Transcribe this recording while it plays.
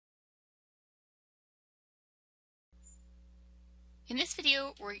In this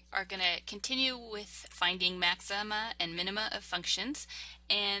video, we are going to continue with finding maxima and minima of functions,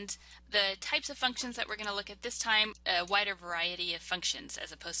 and the types of functions that we're going to look at this time, a wider variety of functions as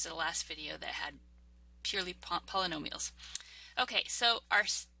opposed to the last video that had purely polynomials. Okay, so our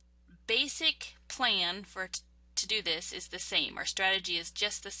basic plan to do this is the same. Our strategy is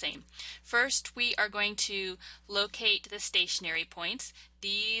just the same. First, we are going to locate the stationary points.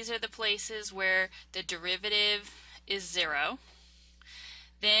 These are the places where the derivative is 0.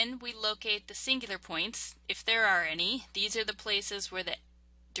 Then we locate the singular points, if there are any. These are the places where the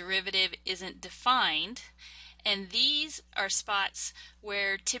derivative isn't defined. And these are spots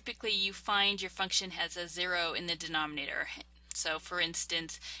where typically you find your function has a 0 in the denominator. So for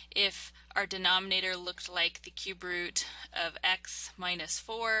instance, if our denominator looked like the cube root of x minus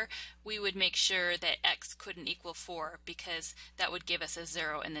 4, we would make sure that x couldn't equal 4 because that would give us a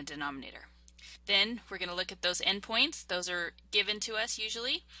 0 in the denominator. Then we're going to look at those endpoints. Those are given to us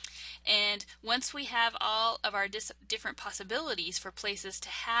usually. And once we have all of our different possibilities for places to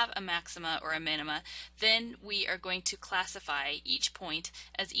have a maxima or a minima, then we are going to classify each point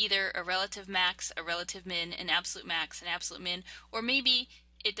as either a relative max, a relative min, an absolute max, an absolute min, or maybe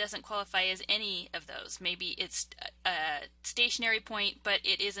it doesn't qualify as any of those. Maybe it's a stationary point, but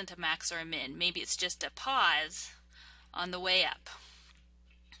it isn't a max or a min. Maybe it's just a pause on the way up.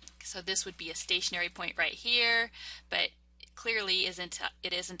 So this would be a stationary point right here, but clearly it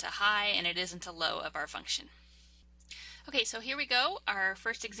isn't a high and it isn't a low of our function. Okay, so here we go. Our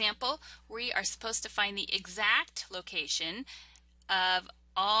first example, we are supposed to find the exact location of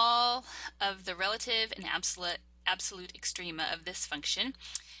all of the relative and absolute extrema of this function.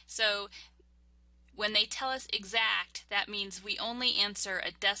 So when they tell us exact, that means we only answer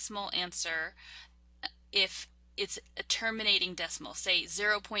a decimal answer if it's a terminating decimal. Say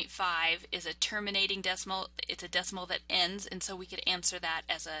 0.5 is a terminating decimal. It's a decimal that ends, and so we could answer that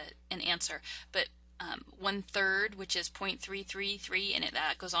as an answer. But 1/3, which is 0.333, and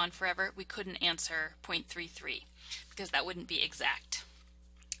that goes on forever, we couldn't answer 0.33 because that wouldn't be exact.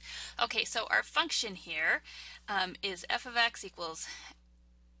 Okay, so our function here is f of x equals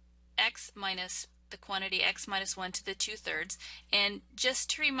x minus the quantity x minus 1 to the 2/3. And just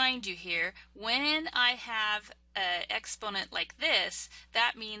to remind you here, when I have an exponent like this,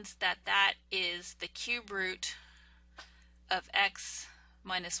 that means that that is the cube root of x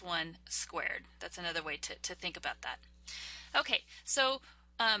minus 1 squared. That's another way to think about that. Okay, so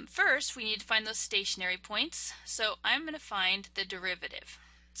first we need to find those stationary points. So I'm going to find the derivative.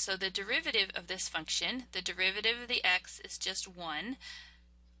 So the derivative of this function, the derivative of the x is just 1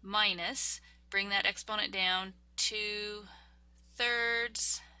 minus, bring that exponent down,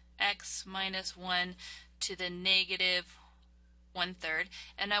 2/3 x minus 1 to the negative 1/3.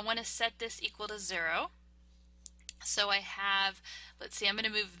 And I want to set this equal to 0. So I have, let's see, I'm going to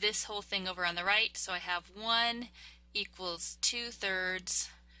move this whole thing over on the right. So I have 1 equals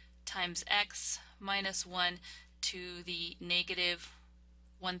 2/3 times x minus 1 to the negative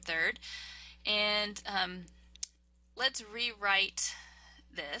 1/3. And let's rewrite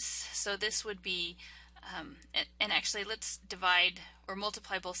this. So this would be, and actually let's divide or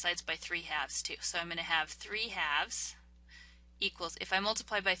multiply both sides by 3/2 too. So I'm going to have 3/2 equals, if I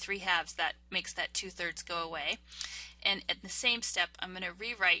multiply by 3/2, that makes that 2/3 go away. And at the same step, I'm going to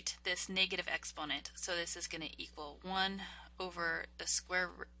rewrite this negative exponent. So this is going to equal 1 over the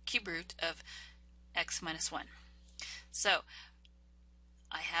cube root of x minus 1. So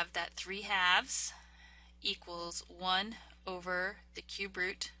I have that 3/2 equals 1 over the cube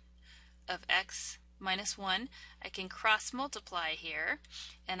root of x minus 1. I can cross multiply here,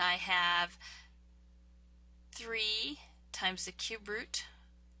 and I have 3 times the cube root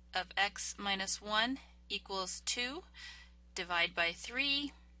of x minus 1 equals 2. Divide by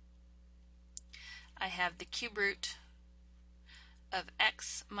 3. I have the cube root of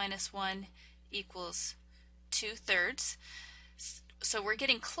x minus 1 equals 2/3. So we're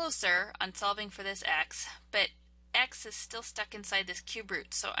getting closer on solving for this x, but x is still stuck inside this cube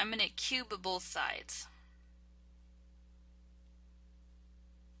root, so I'm going to cube both sides.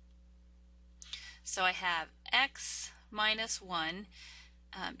 So I have x minus 1,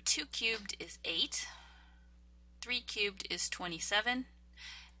 2 cubed is 8, 3 cubed is 27,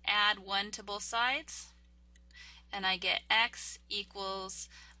 add 1 to both sides, and I get x equals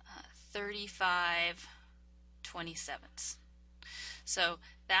 35/27. So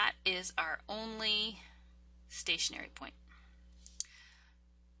that is our only stationary point.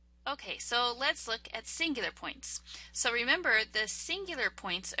 Okay, so let's look at singular points. So remember, the singular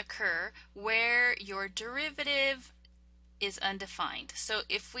points occur where your derivative is undefined. So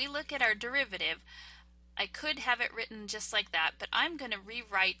if we look at our derivative, I could have it written just like that, but I'm going to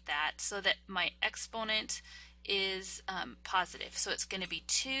rewrite that so that my exponent is positive. So it's going to be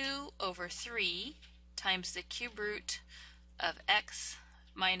 2 over 3 times the cube root of x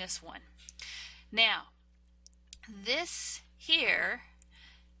minus 1. Now, this here,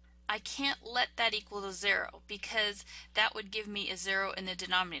 I can't let that equal to 0 because that would give me a 0 in the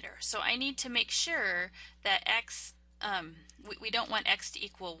denominator. So I need to make sure that x, we don't want x to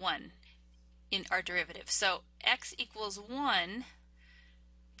equal 1 in our derivative. So x equals 1,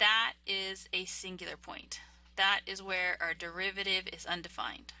 that is a singular point. That is where our derivative is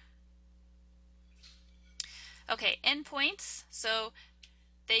undefined. Okay, endpoints. So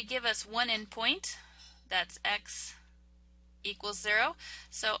they give us one endpoint. That's x equals 0.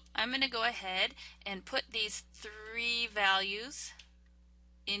 So I'm going to go ahead and put these 3 values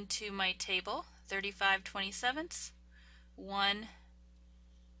into my table, 35/27, 1,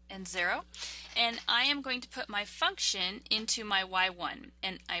 and 0. And I am going to put my function into my y1.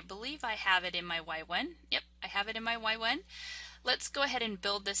 And I believe I have it in my y1. Yep, I have it in my y1. Let's go ahead and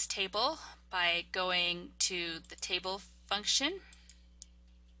build this table by going to the table function.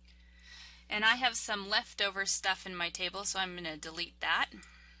 And I have some leftover stuff in my table, so I'm going to delete that.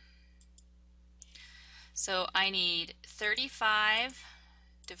 So I need 35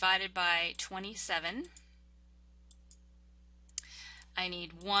 divided by 27. I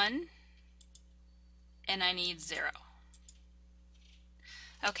need 1, and I need 0.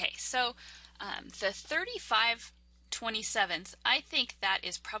 Okay, so the 35/27, I think that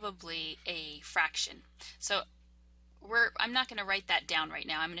is probably a fraction. So I'm not going to write that down right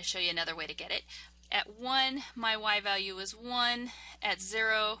now. I'm going to show you another way to get it. At 1, my y value is 1. At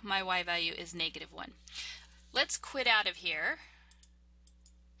 0, my y value is -1. Let's quit out of here.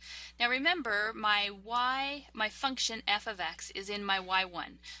 Now remember, my function f of x is in my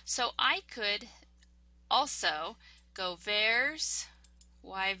y1. So I could also go vars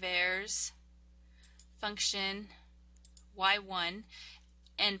function y1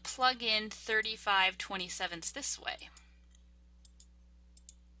 and plug in 35/27 this way.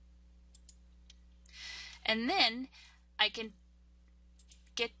 And then I can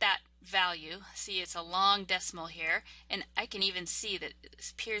get that value. See, it's a long decimal here, and I can even see that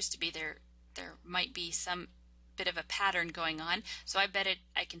it appears to be there might be some bit of a pattern going on. So I bet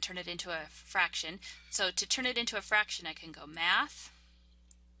I can turn it into a fraction. So to turn it into a fraction, I can go math,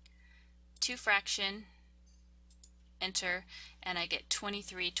 to fraction, enter, and I get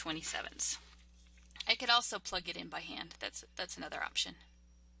 23/27. I could also plug it in by hand. That's another option.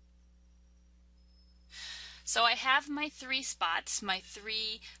 So I have my 3 spots, my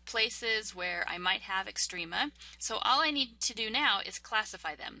 3 places where I might have extrema. So all I need to do now is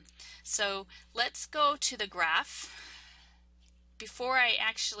classify them. So let's go to the graph. Before I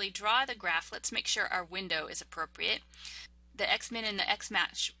actually draw the graph, let's make sure our window is appropriate. The x-min and the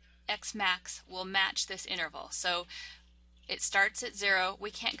x-max will match this interval. So it starts at 0.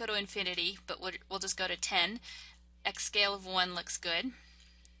 We can't go to infinity, but we'll just go to 10. X scale of 1 looks good.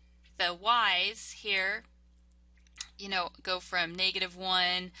 The y's here, go from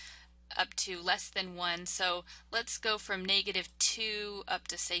 -1 up to less than 1. So let's go from -2 up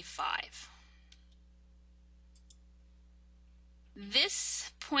to, say, 5.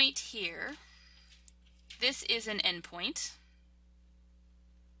 This point here, this is an endpoint.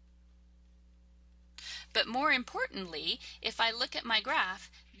 But more importantly, if I look at my graph,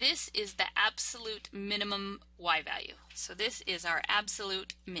 this is the absolute minimum y value. So this is our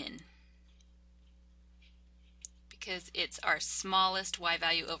absolute min, because it's our smallest y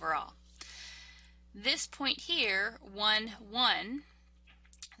value overall. This point here, 1, 1,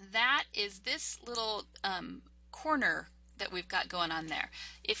 that is this little corner that we've got going on there.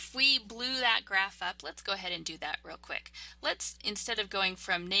 If we blew that graph up, let's go ahead and do that real quick. Let's, instead of going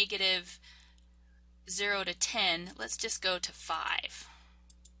from -0 to 10, let's just go to 5.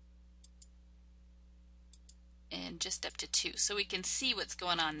 And just up to 2, so we can see what's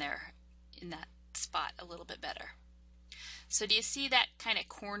going on there in that spot a little bit better. So do you see that kind of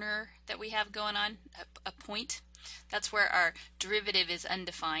corner that we have going on, a point? That's where our derivative is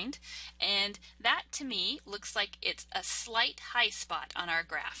undefined. And that, to me, looks like it's a slight high spot on our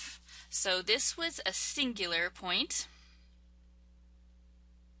graph. So this was a singular point.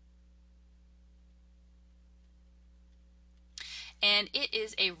 And it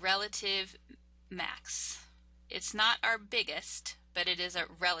is a relative max. It's not our biggest, but it is a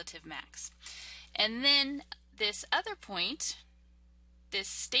relative max. And then this other point, this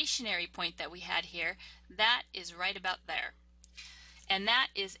stationary point that we had here, that is right about there. And that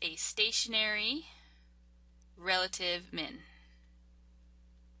is a stationary relative min.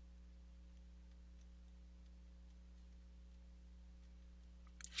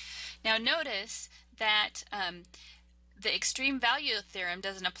 Now notice that the extreme value theorem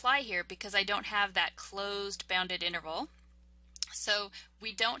doesn't apply here because I don't have that closed bounded interval. So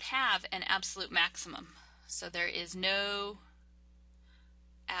we don't have an absolute maximum. So there is no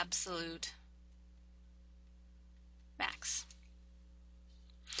absolute max.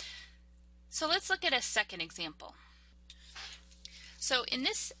 So let's look at a second example. So in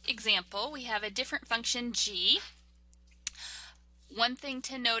this example, we have a different function g. One thing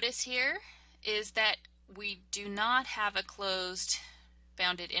to notice here is that we do not have a closed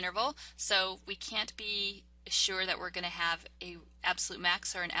bounded interval, so we can't be sure that we're going to have a absolute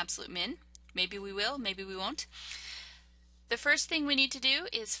max or an absolute min. Maybe we will, maybe we won't. The first thing we need to do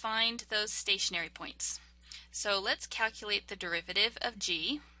is find those stationary points. So let's calculate the derivative of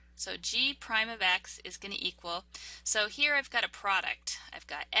g. So g prime of x is going to equal, so here I've got a product. I've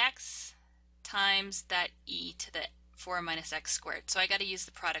got x times that e to the 4 minus x squared. So I got to use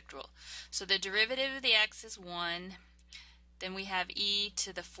the product rule. So the derivative of the x is 1. Then we have e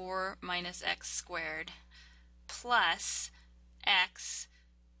to the 4 minus x squared plus x.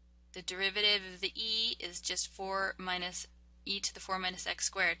 The derivative of the e is just 4 minus e to the 4 minus x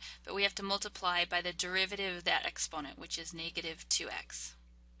squared, but we have to multiply by the derivative of that exponent, which is negative 2x.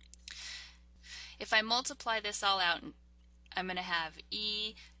 If I multiply this all out, I'm going to have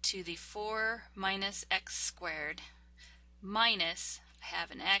e to the 4 minus x squared minus, I have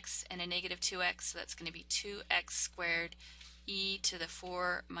an x and a negative 2x, so that's going to be 2x squared e to the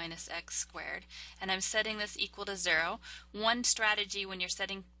 4 minus x squared. And I'm setting this equal to 0. One strategy when you're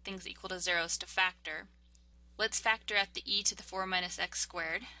setting things equal to 0 is to factor. Let's factor out the e to the 4 minus x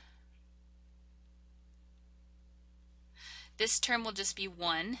squared. This term will just be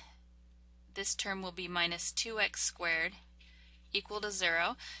 1. This term will be minus 2x squared equal to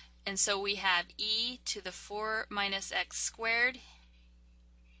 0. And so we have e to the 4 minus x squared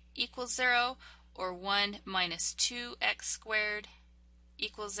equals 0, or 1 minus 2x squared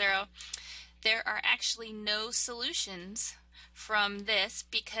equals 0. There are actually no solutions from this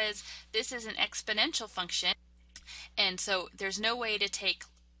because this is an exponential function, and so there's no way to take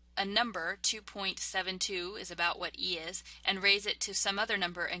a number, 2.72 is about what e is, and raise it to some other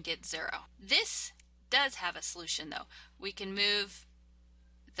number and get 0. This does have a solution though. We can move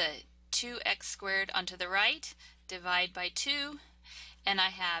the 2x squared onto the right, divide by 2, and I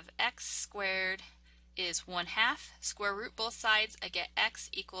have x squared is 1/2, square root both sides, I get x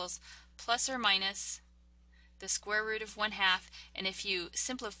equals plus or minus the square root of 1/2, and if you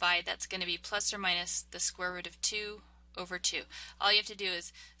simplify, that's going to be plus or minus the square root of 2 over 2. All you have to do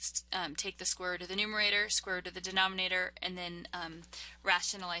is take the square root of the numerator, square root of the denominator, and then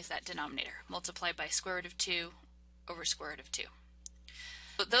rationalize that denominator. Multiply by square root of 2 over square root of 2.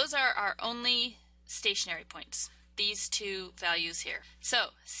 So those are our only stationary points, these two values here.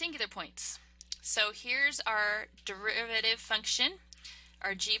 So singular points. So here's our derivative function,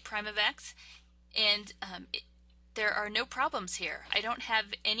 our g prime of x, and there are no problems here. I don't have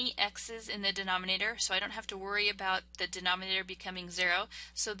any x's in the denominator, so I don't have to worry about the denominator becoming 0.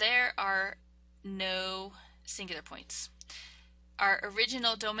 So there are no singular points. Our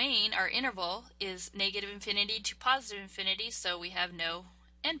original domain, our interval, is negative infinity to positive infinity, so we have no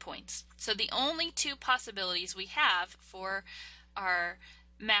endpoints. So the only two possibilities we have for our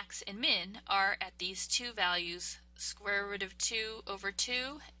max and min are at these two values, square root of 2 over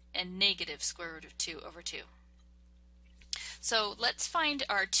 2 and negative square root of 2 over 2. So let's find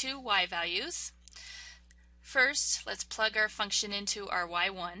our two y values. First, let's plug our function into our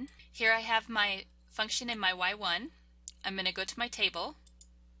y1. Here I have my function in my y1. I'm going to go to my table,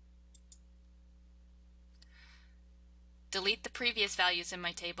 delete the previous values in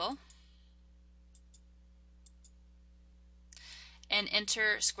my table, and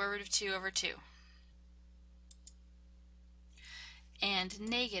enter square root of 2 over 2 and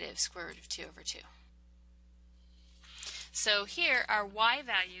negative square root of 2 over 2. So here our y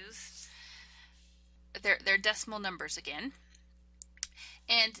values, they're decimal numbers again,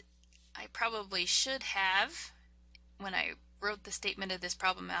 and I probably should have, when I wrote the statement of this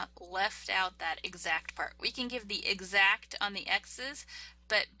problem out, left out that exact part. We can give the exact on the x's,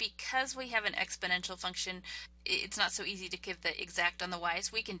 but because we have an exponential function, it's not so easy to give the exact on the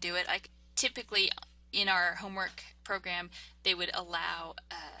y's. We can do it. Typically in our homework program, they would allow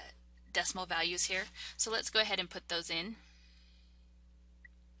decimal values here. So let's go ahead and put those in.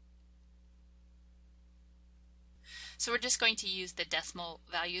 So we're just going to use the decimal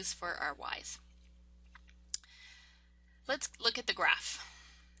values for our y's. Let's look at the graph.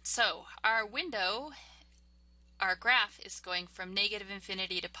 So our graph is going from negative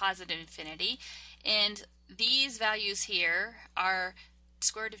infinity to positive infinity, and these values here are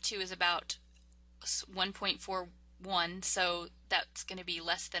square root of 2 is about 1.41, so that's going to be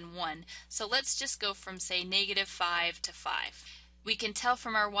less than 1. So let's just go from, say, negative 5 to 5. We can tell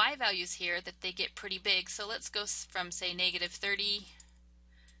from our y values here that they get pretty big, so let's go from, say, negative 30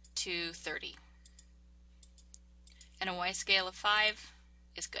 to 30. And a y scale of 5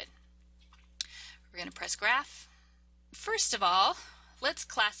 is good. We're going to press graph. First of all, let's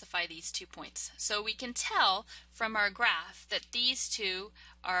classify these 2 points. So we can tell from our graph that these two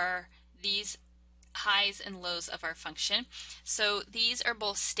are these highs and lows of our function. So these are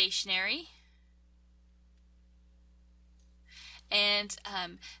both stationary, and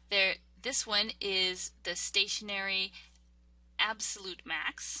this one is the stationary absolute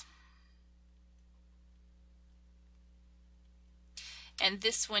max, and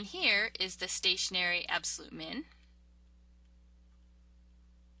this one here is the stationary absolute min.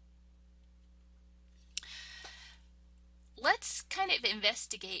 Let's kind of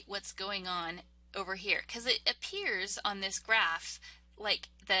investigate what's going on over here, because it appears on this graph like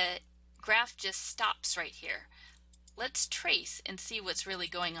the graph just stops right here. Let's trace and see what's really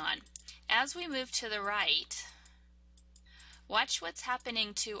going on. As we move to the right, watch what's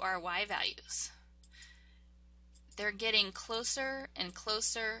happening to our y values. They're getting closer and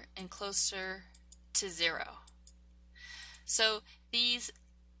closer and closer to 0. So these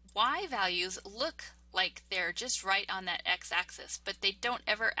y values look like they're just right on that x-axis, but they don't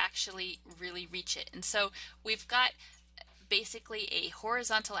ever actually really reach it. And so we've got basically a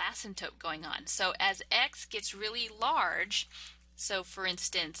horizontal asymptote going on. So as x gets really large, so for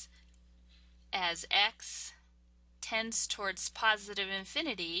instance, as x tends towards positive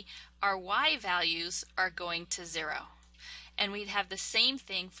infinity, our y values are going to 0. And we'd have the same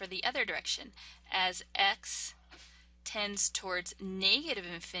thing for the other direction. As x tends towards negative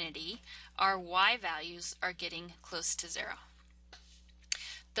infinity, our y values are getting close to 0.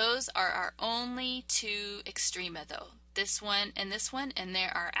 Those are our only two extrema though, this one, and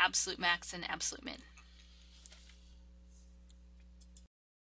there are absolute max and absolute min.